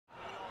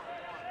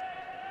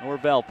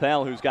Norvell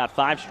Pell, who's got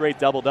 5 straight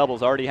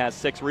double-doubles, already has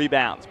 6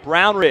 rebounds.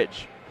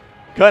 Brownridge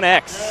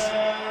connects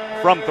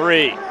from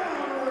 3.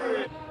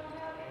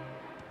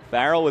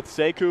 Farrell with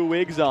Sekou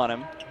Wiggs on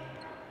him.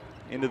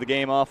 Into the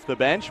game off the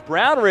bench.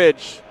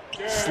 Brownridge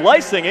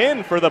slicing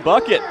in for the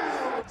bucket.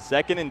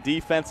 Second in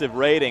defensive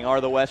rating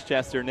are the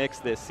Westchester Knicks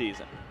this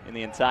season in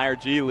the entire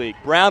G League.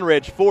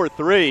 Brownridge for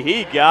 3.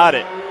 He got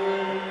it.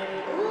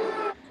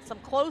 Some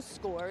close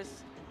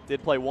scores.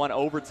 Did play 1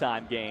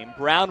 overtime game.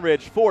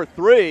 Brownridge for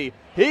 3.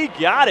 He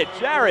got it.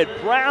 Jared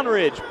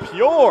Brownridge,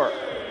 pure.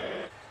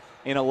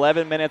 In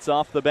 11 minutes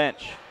off the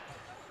bench.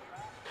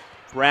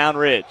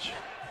 Brownridge.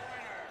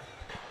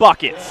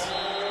 Buckets.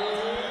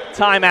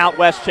 Timeout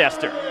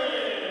Westchester.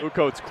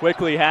 Bluecoats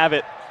quickly have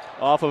it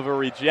off of a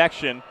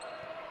rejection.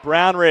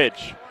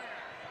 Brownridge.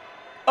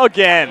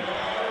 Again.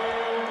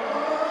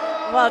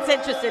 Well, it's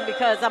interesting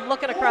because I'm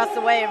looking across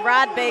the way and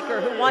Rod Baker,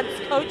 who once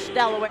coached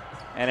Delaware.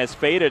 And has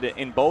faded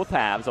in both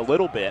halves a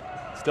little bit.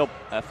 Still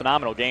a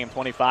phenomenal game,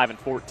 25 and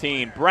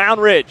 14.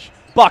 Brownridge,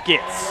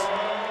 buckets.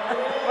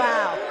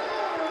 Wow.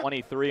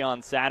 23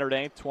 on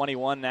Saturday,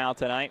 21 now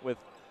tonight with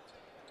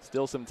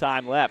still some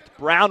time left.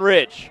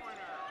 Brownridge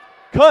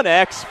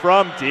connects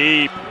from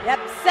deep. Yep,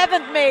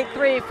 7th made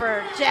 3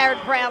 for Jared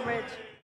Brownridge.